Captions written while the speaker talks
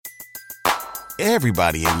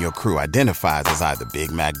Everybody in your crew identifies as either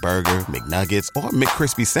Big Mac Burger, McNuggets, or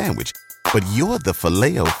McCrispy Sandwich. But you're the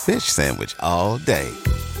Filet-O-Fish Sandwich all day.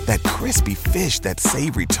 That crispy fish, that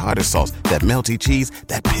savory tartar sauce, that melty cheese,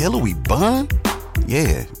 that pillowy bun.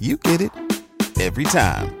 Yeah, you get it. Every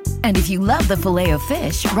time. And if you love the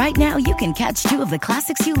Filet-O-Fish, right now you can catch 2 of the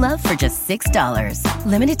classics you love for just $6.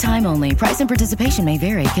 Limited time only. Price and participation may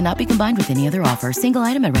vary. Cannot be combined with any other offer. Single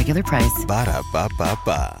item at regular price.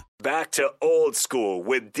 Ba-da-ba-ba-ba. Back to Old School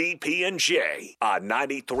with DP and J on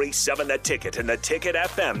 93.7 The Ticket and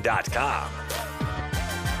theticketfm.com.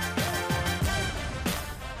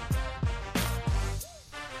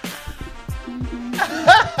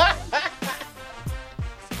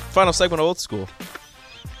 Final segment of Old School.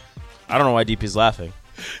 I don't know why DP's laughing.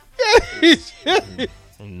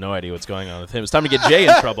 No idea what's going on with him. It's time to get Jay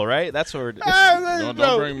in trouble, right? That's what we're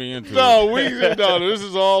don't bring me into it. No, this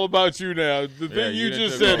is all about you now. The thing you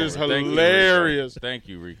just said is hilarious. Thank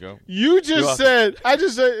you, Rico. You just said,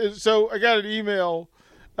 so I got an email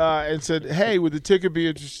and said, hey, would the ticket be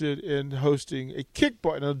interested in hosting a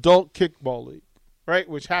kickball, an adult kickball league, right?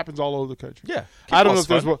 Which happens all over the country. Yeah. I don't know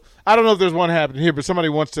if there's one happening here, but somebody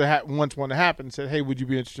wants one to happen and said, hey, would you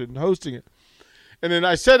be interested in hosting it? And then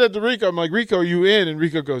I said that to Rico. I'm like, Rico, are you in? And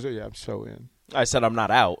Rico goes, oh, yeah, I'm so in. I said I'm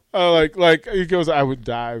not out. Like he goes, I would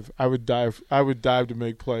dive to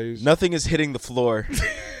make plays. Nothing is hitting the floor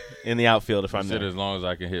in the outfield if I'm there. As long as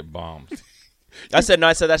I can hit bombs. I said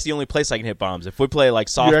that's the only place I can hit bombs. If we play like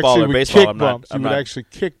softball or baseball, I'm not. You would actually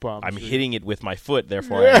kick bombs. I'm hitting it with my foot,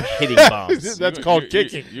 therefore I'm hitting bombs. That's called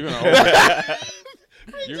kicking. You're gonna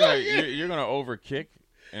overkick.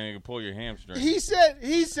 And you can pull your hamstring. He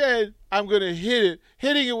said, I'm going to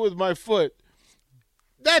hitting it with my foot.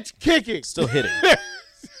 That's kicking. Still hitting.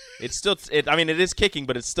 It is kicking,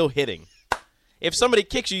 but it's still hitting. If somebody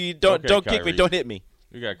kicks you, don't kick me, don't hit me.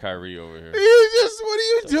 You got Kyrie over here. What are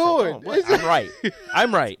you doing? I'm right.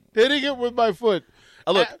 I'm right. Hitting it with my foot.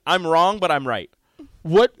 Look, I'm wrong, but I'm right.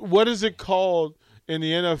 What is it called in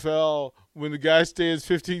the NFL when the guy stands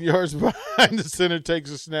 15 yards behind the center, takes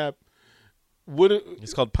a snap?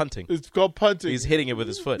 It's called punting. It's called punting. He's hitting it with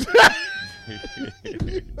his foot. I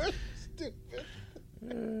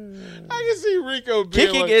can see Rico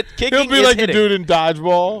being kicking he'll be like hitting. the dude in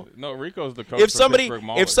dodgeball. No, Rico's the coach. If somebody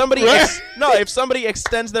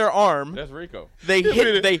extends their arm, that's Rico. They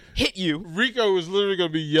hit you. Rico is literally going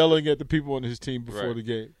to be yelling at the people on his team before the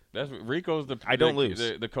game. That's Rico's I don't lose.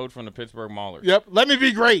 The coach from the Pittsburgh Maulers. Yep. Let me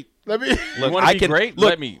be great. Look, you want to be great? Look,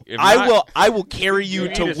 let me. If I will carry you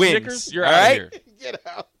to wins. Snickers, you're all out right? here. Get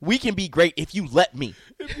out. We can be great if you let me.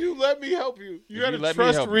 If you let me help you. You got to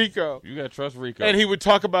trust Rico. You got to trust Rico. And he would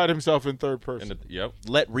talk about himself in third person. Yep.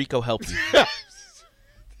 Let Rico help you.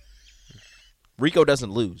 Rico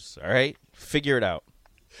doesn't lose, all right? Figure it out.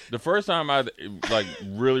 The first time I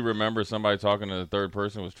really remember somebody talking to the third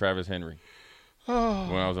person was Travis Henry. When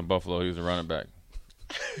I was in Buffalo, he was a running back.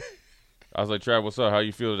 I was like, Trav, what's up? How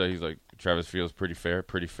you feel today? He's like, Travis feels pretty fair.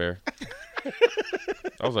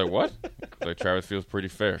 I was like, what? Like, Travis feels pretty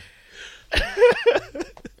fair.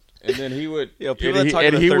 And then he would, he would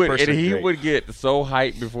get so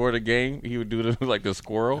hyped before the game. He would do this like the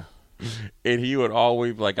squirrel, and he would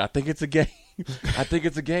always be like, I think it's a game. I think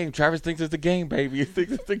it's a game. Travis thinks it's a game, baby. He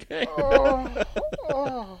thinks it's a game.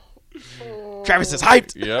 Travis is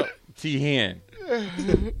hyped. Yep. T-Hen.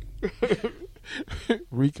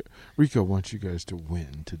 Rico wants you guys to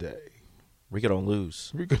win today. Rico don't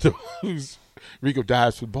lose. Rico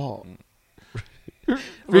dives for the ball.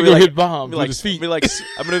 Rico hit bombs with his feet. I'm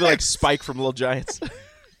gonna be like Spike from Little Giants.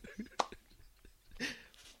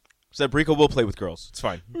 Said Rico will play with girls. It's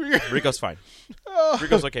fine. Rico's fine.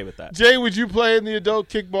 Rico's okay with that. Jay, would you play in the adult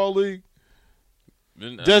kickball league?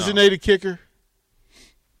 Designated kicker.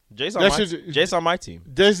 Jay's on my team.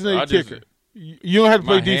 Designated kicker. You don't have to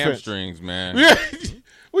play defense. Hamstrings, man.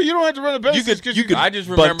 Well, you don't have to run a bases. I just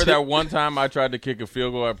remember that one time I tried to kick a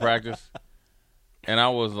field goal at practice, and I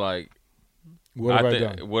was like, "What have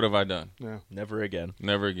I done? Yeah. Never again.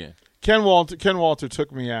 Ken Walter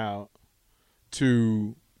took me out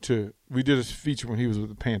to. We did a feature when he was with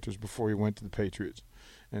the Panthers before he went to the Patriots,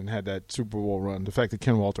 and had that Super Bowl run. The fact that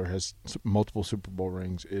Ken Walter has multiple Super Bowl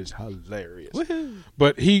rings is hilarious. Woohoo.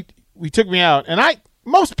 But he took me out, and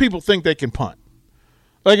most people think they can punt.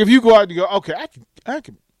 Like if you go out and you go, okay,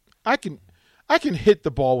 I can hit the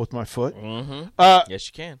ball with my foot. Mm-hmm. Yes,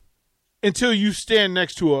 you can. Until you stand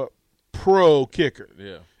next to a pro kicker.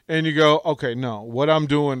 Yeah. And you go, okay, no, what I'm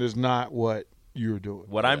doing is not what you're doing.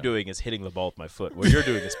 What I'm doing is hitting the ball with my foot. What you're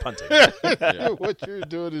doing is punting. What you're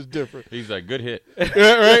doing is different. He's like, good hit.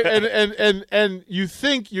 Right? And you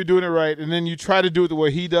think you're doing it right, and then you try to do it the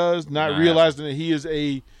way he does, not realizing that he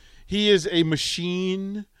is a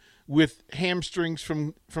machine with hamstrings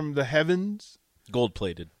from the heavens.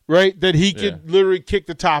 Gold-plated. Right? That he could literally kick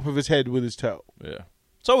the top of his head with his toe. Yeah.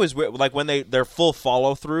 It's always weird. Like when they're full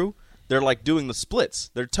follow-through, they're like doing the splits.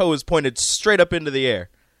 Their toe is pointed straight up into the air.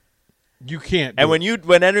 You can't. And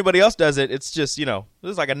when anybody else does it, it's just,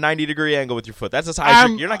 there's like a 90-degree angle with your foot. That's as high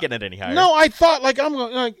as you're not getting it any higher. No, I thought I'm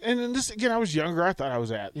going and this again. I was younger. I thought I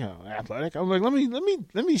was athletic. I'm like,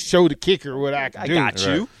 let me show the kicker what I can do. I got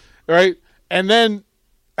you. Right, and then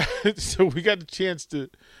so we got the chance to.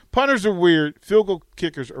 Punters are weird. Field goal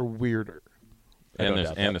kickers are weirder. And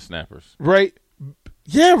the snappers. Right.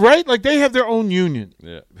 Yeah, right. Like they have their own union.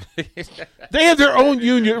 Yeah, they have their own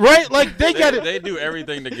union, right? Like they do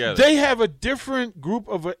everything together. They have a different group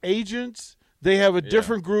of agents. They have a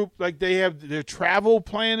different group. Like they have their travel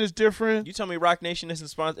plan is different. You tell me Rock Nation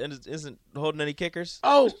isn't holding any kickers?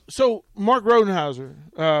 Oh, so Mark Rodenhauser,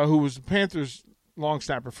 who was the Panthers long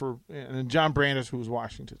snapper and then John Brandis, who was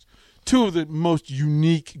Washington's. Two of the most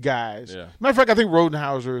unique guys. Yeah. Matter of fact, I think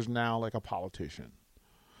Rodenhauser is now like a politician.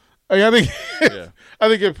 I think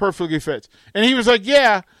it perfectly fits. And he was like,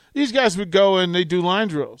 "Yeah, these guys would go and they do line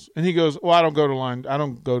drills." And he goes, "Well, I don't go to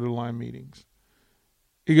line meetings."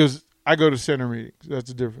 He goes, "I go to center meetings. That's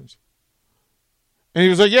the difference." And he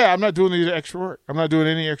was like, "Yeah, I'm not doing any extra work. I'm not doing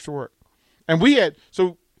any extra work." And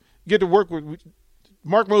get to work with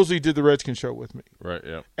Mark Mosley did the Redskins show with me. Right.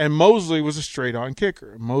 Yeah. And Mosley was a straight on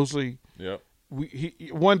kicker. Mosley. Yep.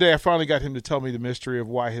 One day I finally got him to tell me the mystery of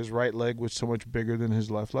why his right leg was so much bigger than his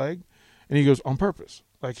left leg. And he goes, on purpose.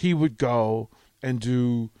 Like he would go and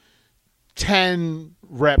do 10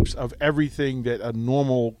 reps of everything that a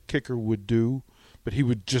normal kicker would do, but he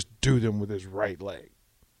would just do them with his right leg.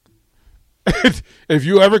 If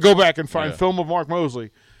you ever go back and find film of Mark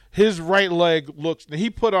Mosley, his right leg he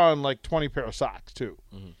put on like 20 pair of socks too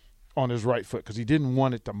on his right foot because he didn't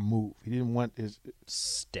want it to move. He didn't want his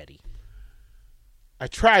steady. I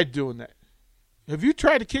tried doing that. Have you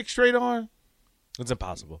tried to kick straight on? It's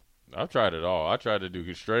impossible. I've tried it all. I tried to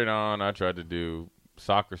do straight on. I tried to do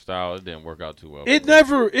soccer style. It didn't work out too well. It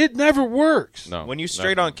never works. No. When you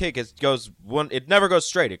straight on kick, it never goes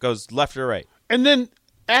straight. It goes left or right. And then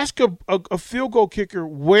ask a field goal kicker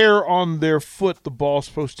where on their foot the ball's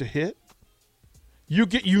supposed to hit. You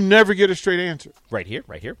never get a straight answer. Right here,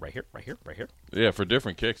 right here, right here, right here, right here. Yeah, for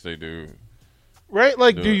different kicks they do. Right?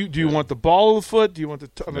 Like, do you want the ball of the foot? Do you want the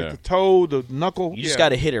toe, the knuckle? You just got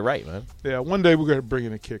to hit it right, man. Yeah, one day we're going to bring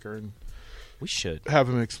in a kicker and we should have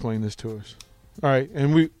him explain this to us. All right,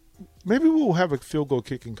 and maybe we'll have a field goal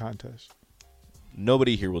kicking contest.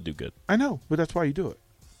 Nobody here will do good. I know, but that's why you do it.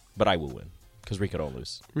 But I will win because Rico don't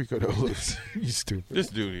lose. Rico don't lose. You stupid. This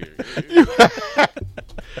dude here.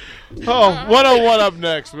 101 up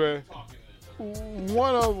next, man.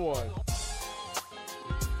 101.